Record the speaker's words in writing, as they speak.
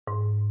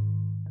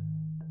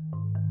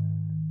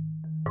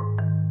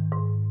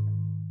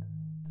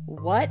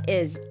What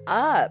is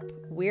up,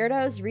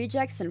 weirdos,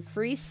 rejects, and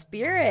free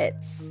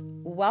spirits?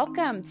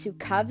 Welcome to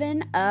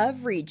Coven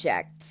of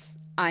Rejects.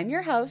 I'm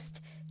your host,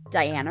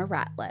 Diana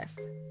Ratliff.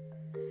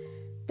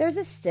 There's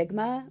a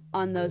stigma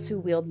on those who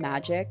wield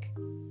magic,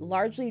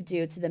 largely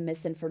due to the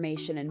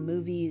misinformation in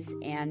movies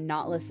and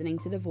not listening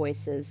to the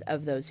voices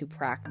of those who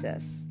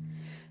practice.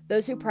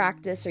 Those who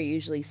practice are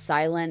usually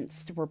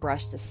silenced or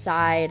brushed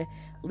aside,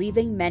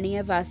 leaving many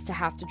of us to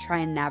have to try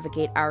and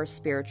navigate our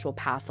spiritual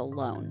path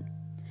alone.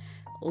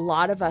 A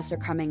lot of us are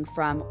coming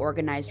from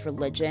organized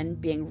religion,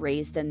 being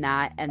raised in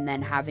that, and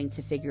then having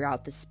to figure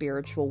out the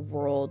spiritual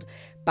world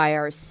by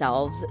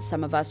ourselves.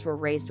 Some of us were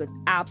raised with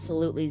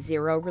absolutely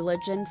zero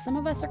religion. Some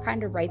of us are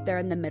kind of right there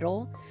in the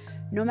middle.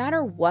 No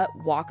matter what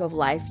walk of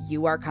life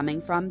you are coming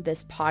from,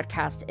 this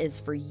podcast is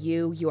for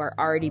you. You are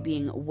already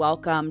being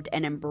welcomed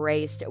and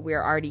embraced. We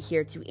are already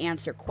here to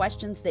answer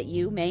questions that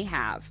you may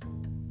have.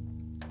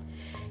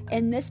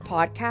 In this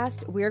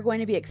podcast, we are going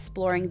to be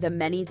exploring the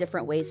many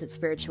different ways that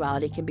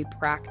spirituality can be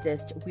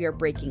practiced. We are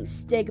breaking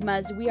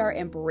stigmas. We are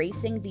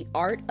embracing the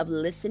art of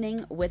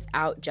listening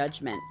without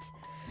judgment.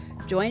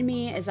 Join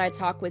me as I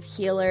talk with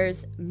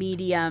healers,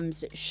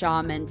 mediums,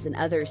 shamans, and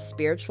other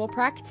spiritual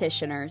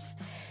practitioners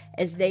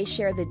as they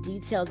share the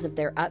details of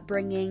their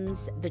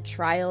upbringings, the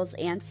trials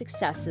and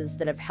successes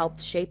that have helped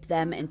shape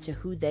them into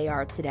who they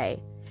are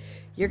today.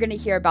 You're going to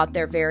hear about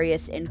their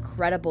various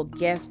incredible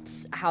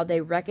gifts, how they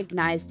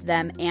recognized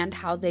them, and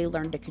how they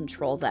learned to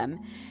control them,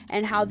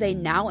 and how they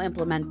now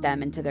implement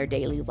them into their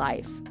daily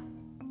life.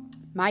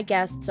 My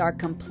guests are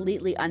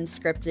completely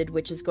unscripted,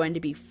 which is going to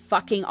be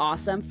fucking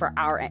awesome for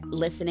our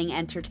listening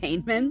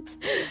entertainment.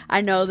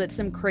 I know that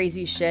some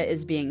crazy shit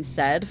is being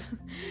said.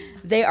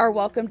 They are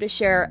welcome to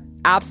share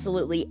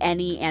absolutely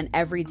any and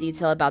every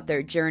detail about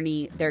their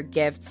journey, their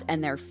gifts,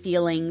 and their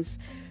feelings.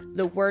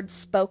 The words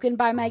spoken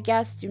by my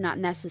guests do not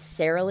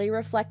necessarily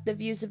reflect the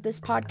views of this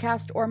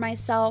podcast or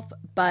myself,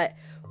 but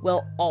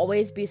will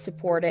always be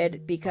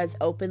supported because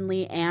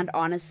openly and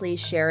honestly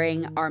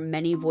sharing our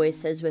many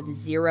voices with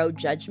zero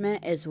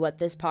judgment is what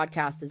this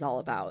podcast is all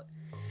about.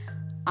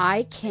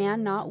 I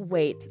cannot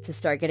wait to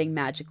start getting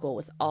magical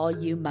with all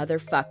you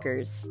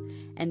motherfuckers.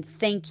 And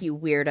thank you,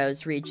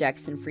 weirdos,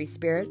 rejects, and free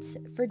spirits,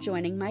 for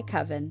joining my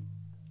coven.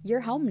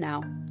 You're home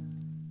now.